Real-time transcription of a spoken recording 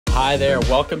Hi there,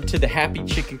 welcome to the Happy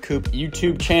Chicken Coop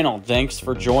YouTube channel. Thanks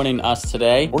for joining us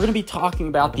today. We're going to be talking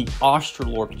about the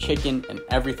Australorp chicken and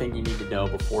everything you need to know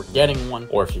before getting one,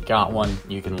 or if you got one,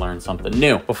 you can learn something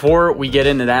new. Before we get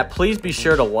into that, please be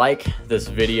sure to like this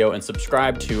video and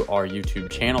subscribe to our YouTube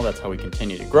channel. That's how we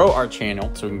continue to grow our channel,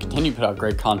 so we can continue to put out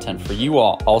great content for you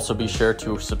all. Also be sure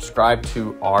to subscribe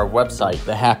to our website,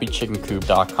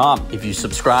 thehappychickencoop.com. If you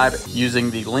subscribe using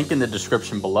the link in the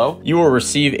description below, you will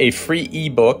receive a free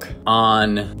ebook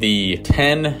on the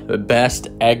 10 best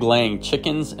egg-laying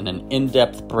chickens and an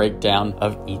in-depth breakdown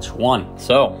of each one.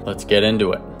 So let's get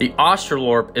into it. The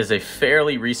Australorp is a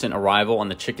fairly recent arrival on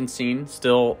the chicken scene.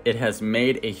 Still, it has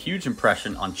made a huge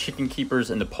impression on chicken keepers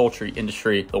in the poultry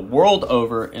industry the world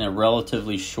over in a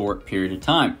relatively short period of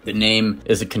time. The name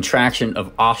is a contraction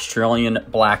of Australian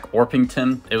Black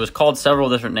Orpington. It was called several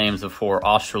different names before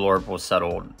Australorp was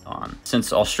settled on.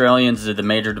 Since Australians did the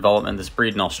major development of this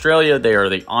breed in Australia, they are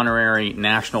the honorary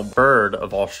national bird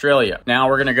of Australia. Now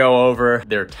we're going to go over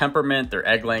their temperament, their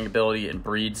egg laying ability, and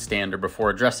breed standard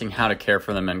before addressing how to care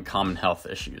for them and common health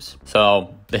issues.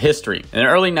 So the history. In the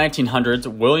early 1900s,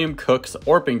 William Cook's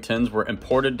Orpingtons were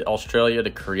imported to Australia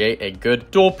to create a good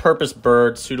dual-purpose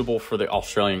bird suitable for the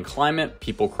Australian climate.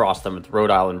 People crossed them with Rhode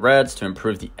Island Reds to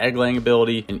improve the egg laying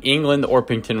ability. In England, the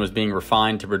Orpington was being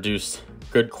refined to produce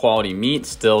good quality meat.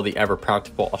 Still, the ever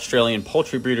practical Australian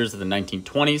poultry breeders of the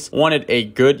 1920s wanted a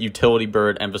good utility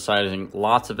bird, emphasizing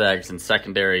lots of eggs and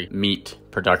secondary meat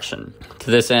production.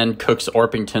 To this end, Cook's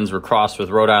Orpingtons were crossed with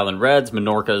Rhode Island Reds,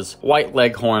 Minorcas, White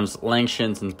Leghorns,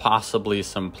 Langshan's, and possibly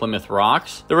some Plymouth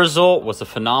Rocks. The result was a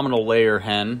phenomenal layer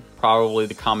hen. Probably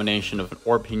the combination of an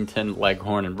Orpington,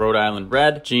 Leghorn, and Rhode Island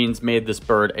Red genes made this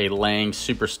bird a laying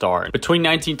superstar. Between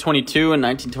 1922 and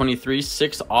 1923,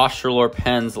 6 Australorp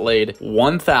hens laid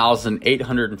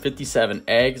 1,857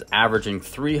 eggs, averaging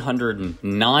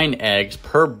 309 eggs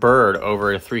per bird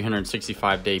over a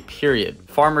 365-day period.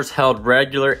 Farmers held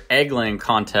regular egg-laying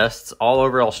contests all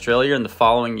over Australia, and the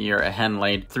following year, a hen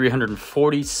laid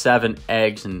 347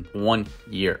 eggs in 1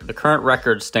 year. The current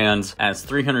record stands as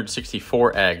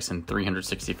 364 eggs in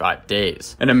 365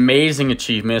 days. An amazing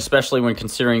achievement, especially when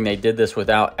considering they did this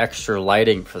without extra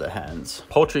lighting for the hens.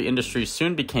 Poultry industry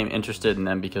soon became interested in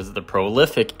them because of the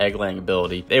prolific egg-laying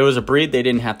ability. It was a breed they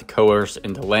didn't have to coerce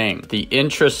into laying. The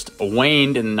interest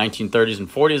waned in the 1930s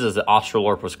and 40s as the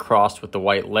Australorp was crossed with the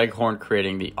White Leghorn,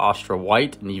 creating the Austra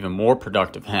White, an even more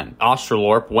productive hen.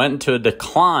 Australorp went into a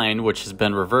decline, which has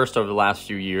been reversed over the last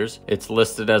few years. It's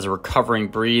listed as a recovering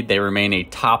breed. They remain a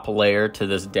top layer to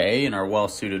this day and are well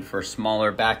suited for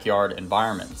smaller backyard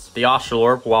environments. The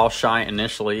Australorp, while shy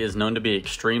initially, is known to be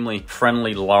extremely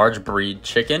friendly large breed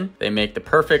chicken. They make the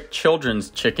perfect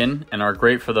children's chicken and are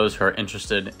great for those who are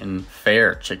interested in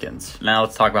fair chickens. Now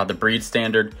let's talk about the breed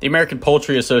standard. The American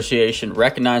Poultry Association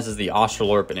recognizes the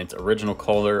Australorp in its original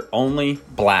color only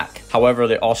black. However,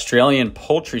 the Australian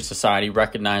Poultry Society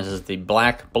recognizes the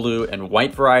black, blue, and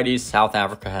white varieties. South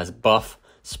Africa has buff,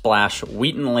 splash,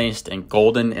 wheaten laced, and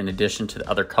golden in addition to the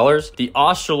other colors. The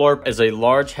Australorp is a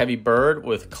large, heavy bird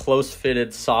with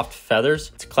close-fitted, soft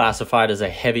feathers. It's classified as a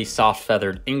heavy,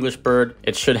 soft-feathered English bird.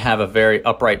 It should have a very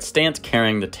upright stance,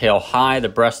 carrying the tail high. The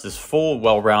breast is full,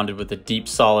 well-rounded with a deep,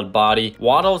 solid body.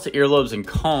 Wattles, earlobes, and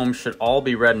comb should all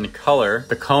be red in color.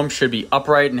 The comb should be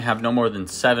upright and have no more than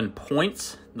 7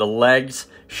 points. The legs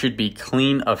should be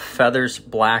clean of feathers,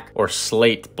 black or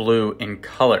slate blue in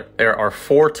color. There are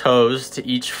 4 toes to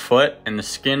each foot, and the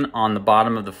skin on the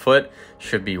bottom of the foot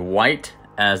should be white,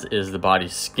 as is the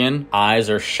body's skin. Eyes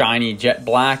are shiny jet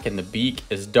black, and the beak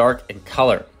is dark in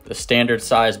color. The standard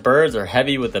size birds are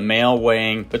heavy, with the male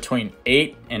weighing between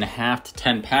 8.5 to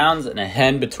 10 pounds and a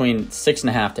hen between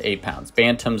 6.5 to 8 pounds.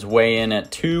 Bantams weigh in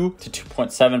at 2 to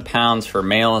 2.7 pounds for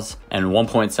males and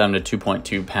 1.7 to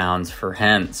 2.2 pounds for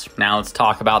hens. Now let's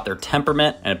talk about their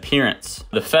temperament and appearance.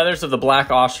 The feathers of the black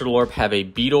Australorp have a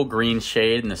beetle green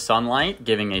shade in the sunlight,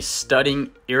 giving a stunning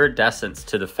iridescence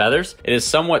to the feathers. It is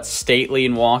somewhat stately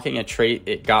in walking, a trait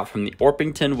it got from the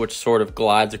Orpington, which sort of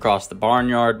glides across the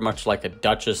barnyard, much like a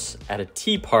duchess at a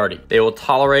tea party. They will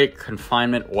tolerate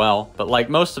confinement well, but like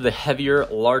most of the heavier,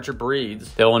 larger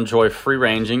breeds, they'll enjoy free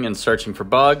ranging and searching for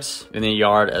bugs in the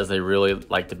yard, as they really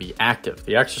like to be active.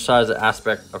 The exercise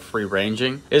aspect of free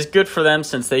ranging is good for them,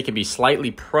 since they can be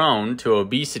slightly prone to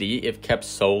obesity if kept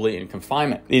solely in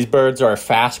confinement. These birds are a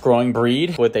fast-growing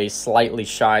breed with a slightly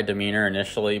shy demeanor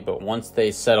initially, but once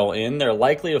they settle in, they're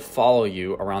likely to follow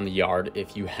you around the yard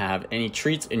if you have any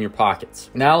treats in your pockets.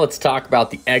 Now let's talk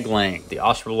about the egg laying. The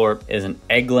Australorp Australorp is an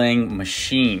egg-laying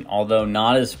machine, although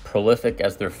not as prolific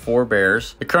as their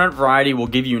forebears. The current variety will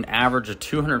give you an average of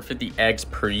 250 eggs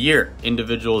per year.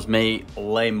 Individuals may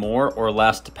lay more or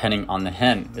less depending on the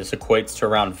hen. This equates to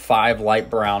around 5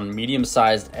 light brown,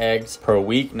 medium-sized eggs per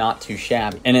week, not too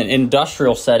shabby. In an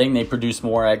industrial setting, they produce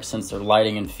more eggs since their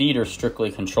lighting and feed are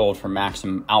strictly controlled for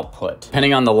maximum output.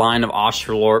 Depending on the line of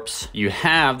Australorps you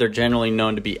have, they're generally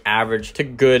known to be average to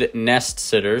good nest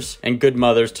sitters and good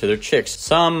mothers to their chicks.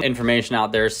 Some information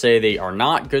out there say they are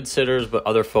not good sitters, but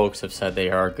other folks have said they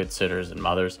are good sitters and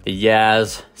mothers. The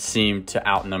Yaz seem to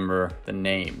outnumber the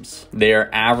names. They are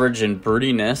average in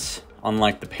broodiness,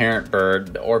 unlike the parent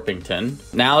bird, the Orpington.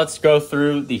 Now let's go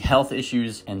through the health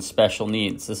issues and special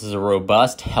needs. This is a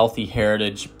robust, healthy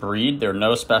heritage breed. There are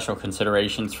no special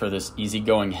considerations for this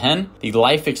easygoing hen. The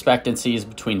life expectancy is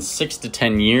between 6 to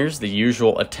 10 years. The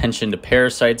usual attention to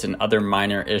parasites and other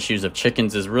minor issues of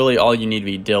chickens is really all you need to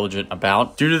be diligent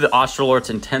about. Due to the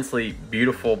Australorp's intensely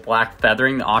beautiful black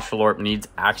feathering, the Australorp needs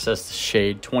access to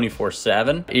shade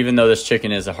 24/7. Even though this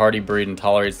chicken is a hardy breed and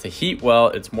tolerates the heat well,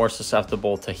 it's more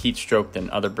susceptible to heat stroke than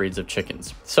other breeds of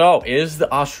chickens. So, is the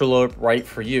Australorp right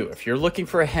for you? If you're looking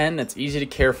for a hen that's easy to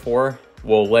care for,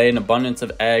 will lay an abundance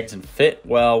of eggs and fit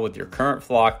well with your current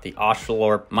flock, the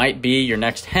Australorp might be your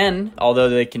next hen. Although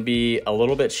they can be a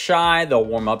little bit shy, they'll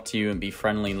warm up to you and be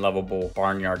friendly and lovable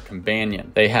barnyard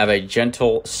companion. They have a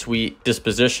gentle, sweet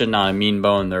disposition, not a mean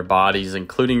bone in their bodies,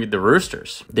 including the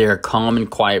roosters. They're a calm and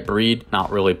quiet breed,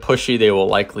 not really pushy. They will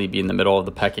likely be in the middle of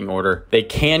the pecking order. They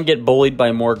can get bullied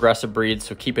by more aggressive breeds,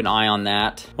 so keep an eye on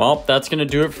that. Well, that's gonna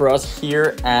do it for us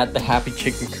here at the Happy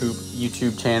Chicken Coop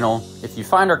YouTube channel. If you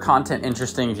find our content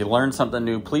interesting, if you learned something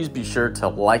new, please be sure to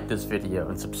like this video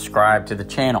and subscribe to the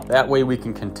channel. That way we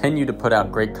can continue to put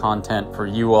out great content for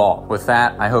you all. With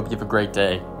that, I hope you have a great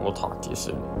day. We'll talk to you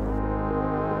soon.